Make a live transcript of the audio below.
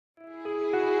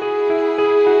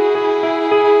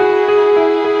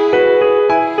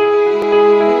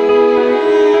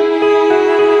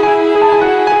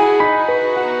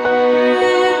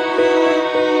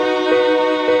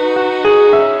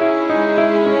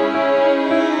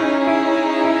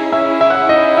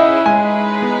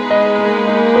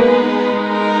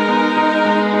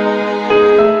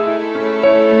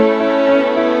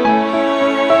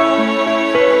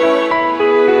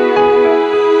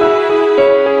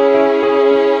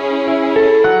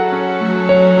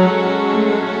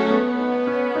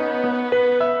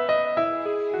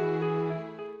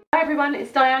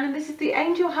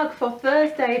for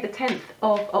Thursday the 10th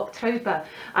of October,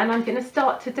 and I'm going to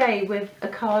start today with a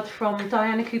card from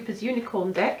Diana Cooper's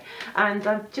Unicorn deck, and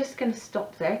I'm just going to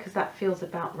stop there because that feels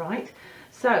about right.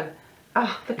 So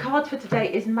the card for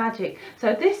today is Magic.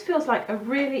 So this feels like a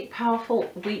really powerful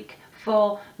week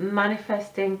for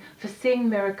manifesting, for seeing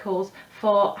miracles,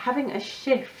 for having a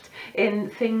shift in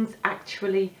things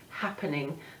actually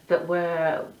happening that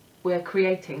we're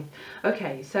creating.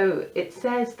 Okay, so it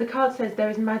says, the card says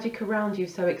there is magic around you,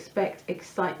 so expect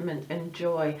excitement and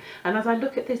joy. And as I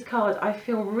look at this card, I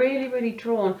feel really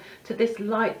drawn to this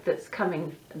light that's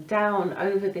coming down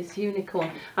over this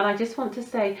unicorn. And I just want to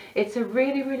say it's a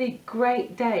really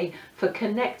great day for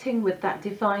connecting with that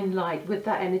divine light, with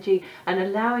that energy, and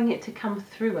allowing it to come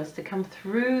through us, to come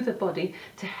through the body,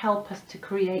 to help us to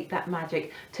create that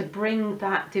magic, to bring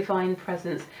that divine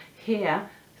presence here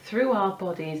through our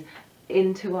bodies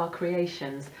into our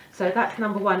creations. So that's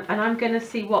number one, and I'm going to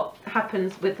see what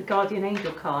happens with the guardian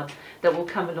angel cards that will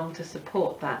come along to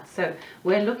support that. So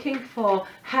we're looking for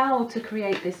how to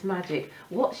create this magic.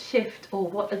 What shift or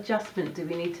what adjustment do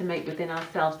we need to make within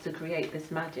ourselves to create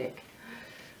this magic?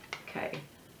 Okay,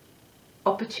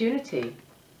 opportunity.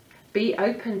 Be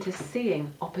open to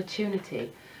seeing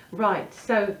opportunity. Right,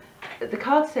 so the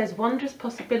card says wondrous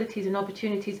possibilities and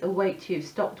opportunities await you.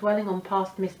 Stop dwelling on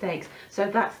past mistakes. So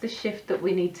that's the shift that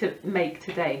we need to make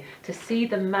today, to see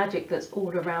the magic that's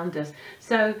all around us.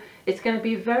 So it's going to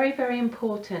be very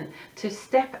important to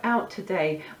step out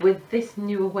today with this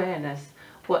new awareness.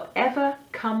 Whatever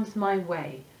comes my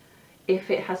way, if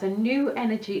it has a new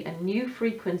energy, a new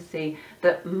frequency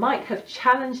that might have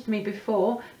challenged me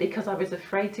before because I was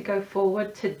afraid to go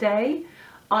forward, today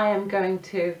I am going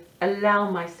to allow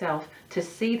myself to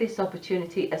see this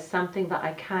opportunity as something that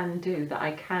I can do, that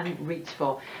I can reach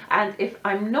for. And if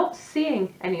I'm not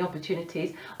seeing any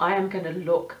opportunities, I am going to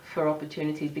look for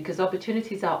opportunities, because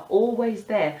opportunities are always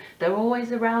there. They're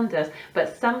always around us.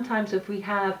 But sometimes if we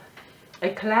have a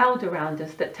cloud around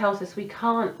us that tells us we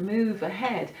can't move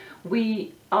ahead,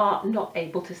 we are not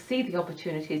able to see the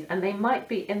opportunities, and they might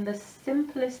be in the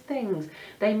simplest things.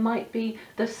 They might be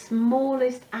the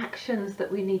smallest actions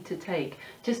that we need to take,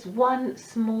 just one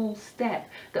small step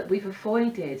that we've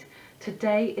avoided.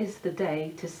 Today is the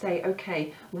day to say,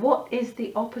 okay, what is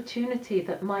the opportunity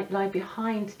that might lie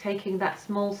behind taking that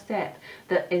small step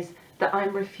that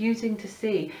I'm refusing to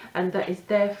see, and that is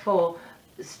therefore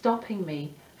stopping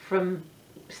me from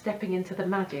stepping into the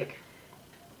magic.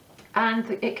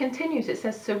 And it continues, it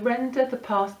says, surrender the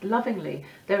past lovingly.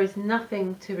 There is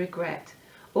nothing to regret.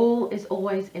 All is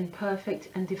always in perfect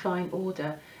and divine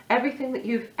order. Everything that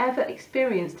you've ever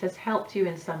experienced has helped you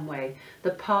in some way.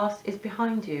 The past is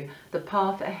behind you. The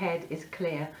path ahead is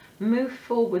clear. Move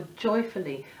forward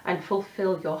joyfully and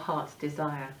fulfill your heart's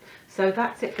desire. So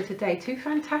that's it for today. Two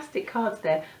fantastic cards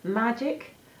there,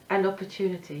 magic and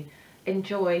opportunity.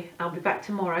 Enjoy. I'll be back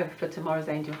tomorrow for tomorrow's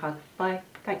angel hug. Bye.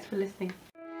 Thanks for listening.